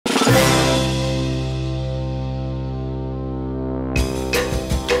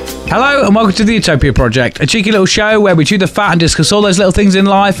Hello and welcome to the Utopia Project, a cheeky little show where we chew the fat and discuss all those little things in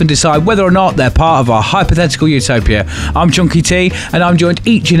life and decide whether or not they're part of our hypothetical utopia. I'm Chunky T and I'm joined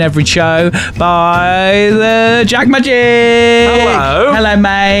each and every show by the Jack Magic. Hello. Hello,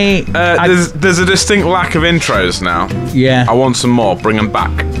 mate. There's a distinct lack of intros now. Yeah. I want some more. Bring them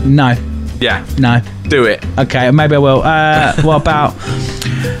back. No. Yeah. No. Do it. Okay, maybe I will. What about...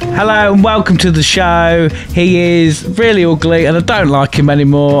 Hello and welcome to the show. He is really ugly and I don't like him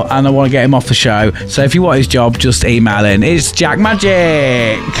anymore and I want to get him off the show. So if you want his job, just email in. It's Jack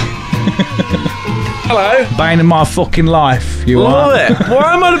Magic. Hello. Bane of my fucking life, you Love are. it.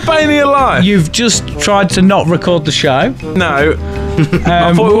 Why am I the bane of your life? You've just tried to not record the show. No.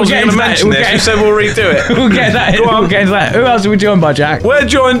 I thought we were going to mention this. You said we'll redo it. We'll get that. We'll get into that. Who else are we joined by, Jack? We're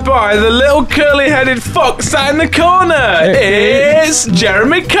joined by the little curly-headed fox sat in the corner. It's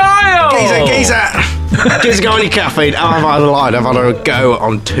Jeremy Kyle. Geezer. Just go on your caffeine. I've had a line. I've had a go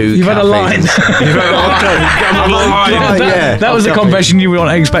on 2 You've had a line. You've had a line. That was a confession you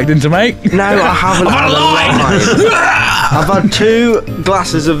weren't expecting to make. No, I haven't had a line. I've had 2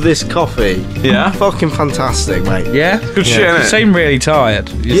 glasses of this coffee. Yeah? Fucking fantastic, mate. Yeah? Good shit, innit? You seem really tired.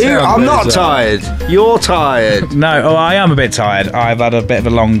 I'm not tired. You're tired. No, I am a bit tired. I've had a bit of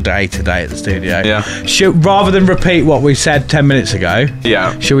a long day today at the studio. Yeah. Rather than repeat what we said 10 minutes ago,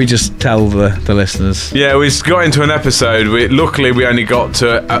 Yeah. should we just tell the listeners? Yeah, we got into an episode. Luckily, we only got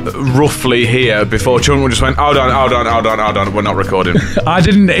to roughly here before Chung just went, hold on, we're not recording. I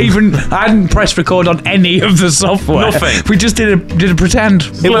hadn't pressed record on any of the software. Nothing. We just did a pretend.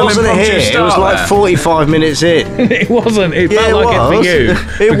 It wasn't here. It was like 45 minutes in. It wasn't. It felt like it for you.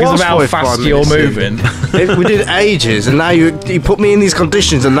 Because of how fast you're moving. We did ages, and now you put me in these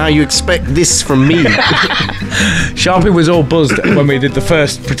conditions, and now you expect this from me. Sharpie was all buzzed when we did the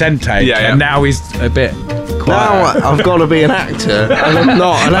first pretend take, and now he's a bit quiet. Now I've got to be an actor, and I'm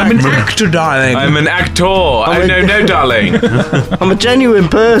not an actor. I'm an actor, darling. I'm an actor. No, darling. I'm a genuine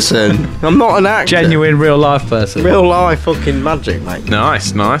person. I'm not an actor. Genuine real life person. Real life fucking magic, mate.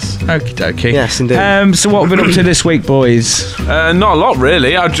 Nice. Okie dokie. Yes, indeed. So what have we been up to this week, boys? Not a lot,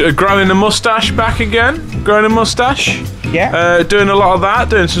 really. I'm growing a mustache back again. Growing a mustache. Yeah. Doing a lot of that.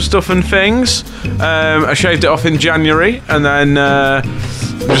 Doing some stuff and things. I shaved it off in January, and then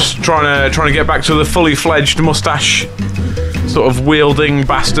just trying to get back to the fully fledged mustache sort of wielding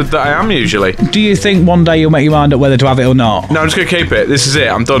bastard that I am usually. Do you think one day you'll make your mind up whether to have it or not? No, I'm just gonna keep it. This is it.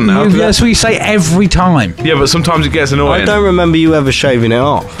 I'm done now. That's what you say every time. Yeah, but sometimes it gets annoying. I don't remember you ever shaving it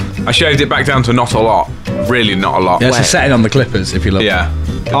off. I shaved it back down to not a lot. Really not a lot. Yeah, it's a setting on the clippers if you look. Yeah.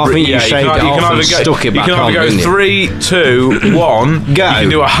 I think you shaved it off and stuck it back on. You can either go 3, 2, 1. Go. You can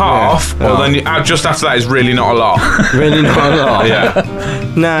do a half, or then just after that is really not a lot. Really not a lot.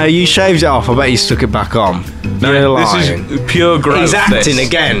 Yeah. No, you shaved it off. I bet you stuck it back on. No, this is pure growth. He's acting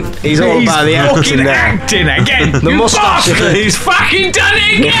again. He's all about the acting there. Acting again. The mustache. He's fucking done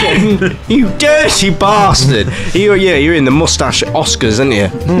it again. You dirty bastard. You're in the mustache Oscars, aren't you?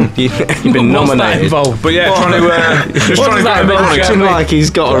 You've been nominated. But yeah, trying to Acting like he's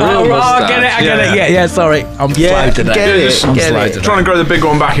got a real mustache. I get it. Yeah, sorry. I'm slow today. Get it. Trying to grow the big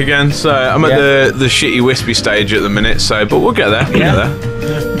one back again. So I'm at the shitty wispy stage at the minute. So, but we'll get there. We'll get there.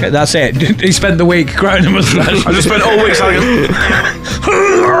 Okay, that's it. He spent the week growing a mustache. I just spent all week saying.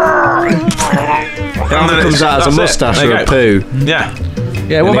 And then it comes out as a mustache or a poo. Yeah.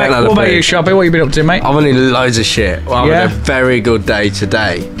 Yeah, what about you, Sharpie? What have you been up to, mate? I've only loads of shit. Well, I'm having a very good day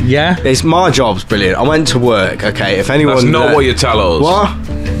today. Yeah? It's my job's brilliant. I went to work, okay, if anyone... That's not what you tell us. What?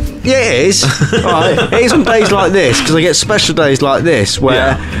 Yeah, it is. Right. It is on days like this, because I get special days like this,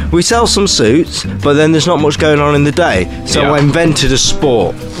 where we sell some suits, but then there's not much going on in the day. So I invented a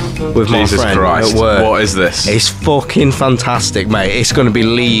sport with my friend Christ. at work. What is this? It's fucking fantastic, mate. It's going to be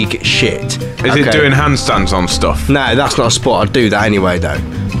league shit. Is it doing handstands on stuff? No, that's not a sport. I'd do that anyway, though.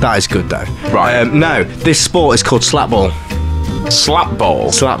 That is good, though. Right. No, this sport is called slapball. Slapball?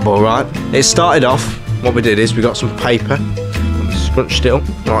 Slapball, right. It started off, what we did is we got some paper, and we scrunched it up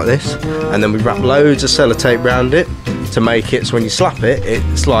like this, and then we wrapped loads of sellotape around it to make it so when you slap it,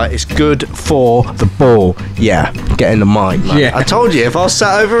 it's like it's good for the ball. Yeah, get in the mic, man. Yeah. I told you, if I was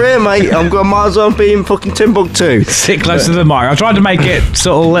sat over here, mate, might as well be in fucking Timbuktu. Sit close to the mic. I tried to make it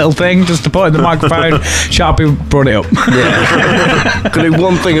sort of little thing just to put in the microphone. Sharpie brought it up. Yeah. Can do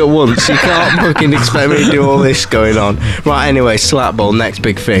one thing at once. You can't fucking expect me to do all this going on. Right, anyway, slap ball, next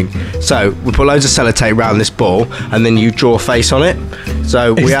big thing. So we put loads of sellotape around this ball, and then you draw a face on it.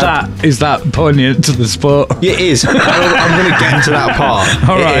 So is that poignant to the sport? It is. I'm going to get to that part.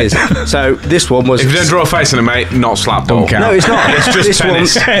 All right. It is. So this one was. If you don't draw a face in it, mate, not slap ball. No, it's not. It's just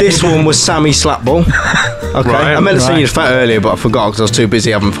tennis. This one was Sammy Slapball. Okay, Right, I meant to sing you fat earlier, but I forgot because I was too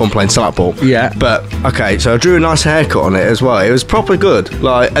busy having fun playing slapball. Yeah. But okay, so I drew a nice haircut on it as well. It was properly good.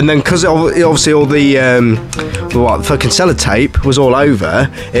 Like, and then because obviously all the fucking sellotape was all over,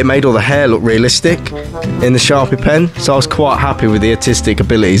 it made all the hair look realistic in the Sharpie pen. So I was quite happy with the artistic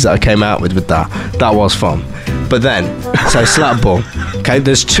abilities that I came out with that. That was fun. But then, so slapball. Okay,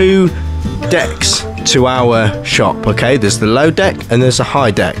 there's 2 decks to our shop. Okay, there's the low deck and there's a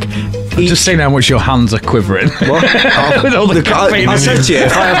high deck. Just seeing how much your hands are quivering. What? With all the caffeine. I said to you,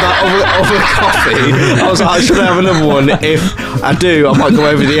 if I have that other coffee, I was like, I should have another one. If I do, I might go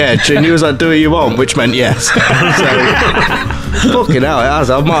over the edge. And you was like, do what you want, which meant yes. So, fucking hell, it has.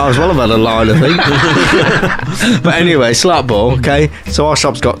 I might as well have had a line, I think. But anyway, slapball, okay? So our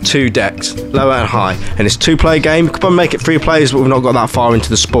shop's got 2 decks, low and high. And it's 2-player game. You could probably make it 3 players, but we've not got that far into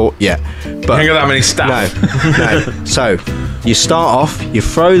the sport yet. But Ain't got that many staff. No. So, you start off, you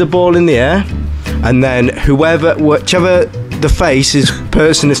throw the ball in the air, and then whichever the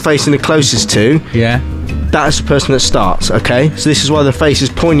person is facing the closest to, Yeah. that's the person that starts, okay? So this is why the face is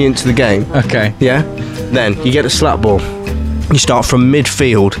poignant to the game. Okay. Yeah? Then you get a slap ball. You start from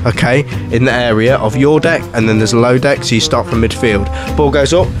midfield, okay? In the area of your deck, and then there's a low deck, so you start from midfield. Ball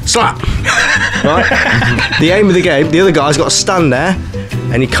goes up, slap! Right? The aim of the game, the other guy's got to stand there,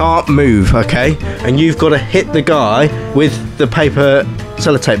 and he can't move, okay? And you've got to hit the guy with the paper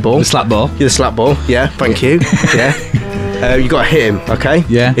sellotape ball. The slap ball. Yeah, the slap ball. Yeah, thank you. Yeah. You got to hit him, okay?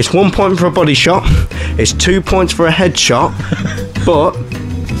 Yeah. It's 1 point for a body shot. It's 2 points for a headshot. But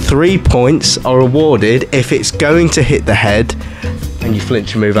 3 points are awarded if it's going to hit the head and you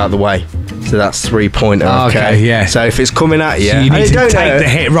flinch and move out of the way. So that's 3 pointer. Okay, yeah. So if it's coming at you, So you need to take the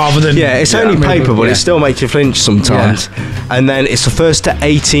hit rather than. yeah, it's only paper, but it still makes you flinch sometimes. And then it's the first to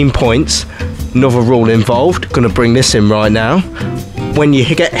 18 points. Another rule involved. Going to bring this in right now. When you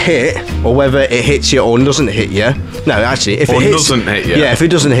get hit, or whether it hits you or doesn't hit you. No, actually, if Or it hits, doesn't hit you. Yeah, if it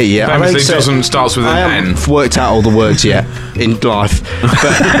doesn't hit you. Famously doesn't starts with an I N. haven't worked out all the words yet in life. But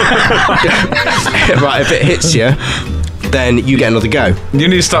right, if it hits you, then you get another go. You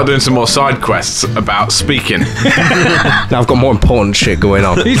need to start doing some more side quests about speaking. Now I've got more important shit going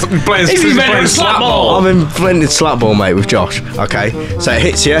on. He's playing slap ball. I'm invented slapball, mate, with Josh. Okay, so it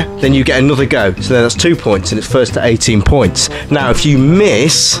hits you, then you get another go. So then that's 2 points, and it's first to 18 points. Now, if you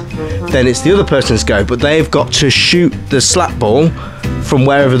miss, then it's the other person's go, but they've got to shoot the slap ball from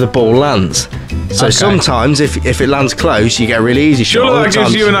wherever the ball lands. So sometimes, if it lands close, you get a really easy shot. Surely that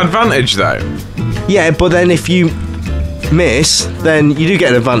gives you an advantage, though. Yeah, but then if you miss, then you do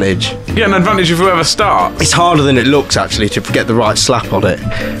get an advantage. You get an advantage of whoever starts. It's harder than it looks, actually, to get the right slap on it.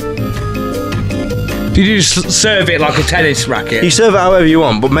 You just serve it like a tennis racket. You serve it however you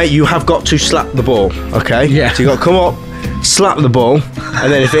want, but mate, you have got to slap the ball, okay? Yeah. So you got to come up, slap the ball,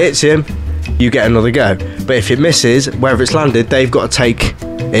 and then if it hits him, you get another go. But if it misses, wherever it's landed, they've got to take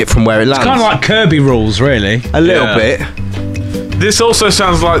it from where it lands. It's kind of like Kirby rules, really. A little bit. This also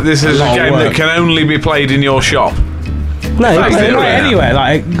sounds like this is a game that can only be played in your shop. No, you Like, play it yeah. Anyway,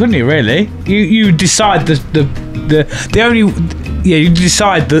 like, couldn't you really? You decide the only. Yeah, you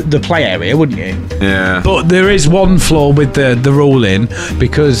decide the play area, wouldn't you? Yeah. But there is one flaw with the ruling,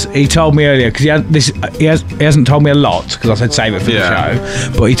 because he told me earlier, because he hasn't told me a lot, because I said save it for the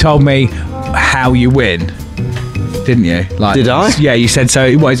show, but he told me how you win, didn't you? Like, Did I? Yeah, you said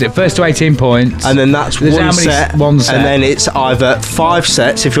so. What is it? First to 18 points, and then that's There's one how many set, one set, and then it's either 5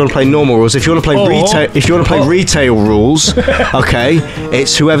 sets if you want to play normal rules. If you want to play retail rules, okay,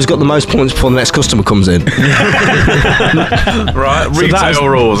 it's whoever's got the most points before the next customer comes in. Right, retail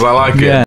rules. I like it. Yeah.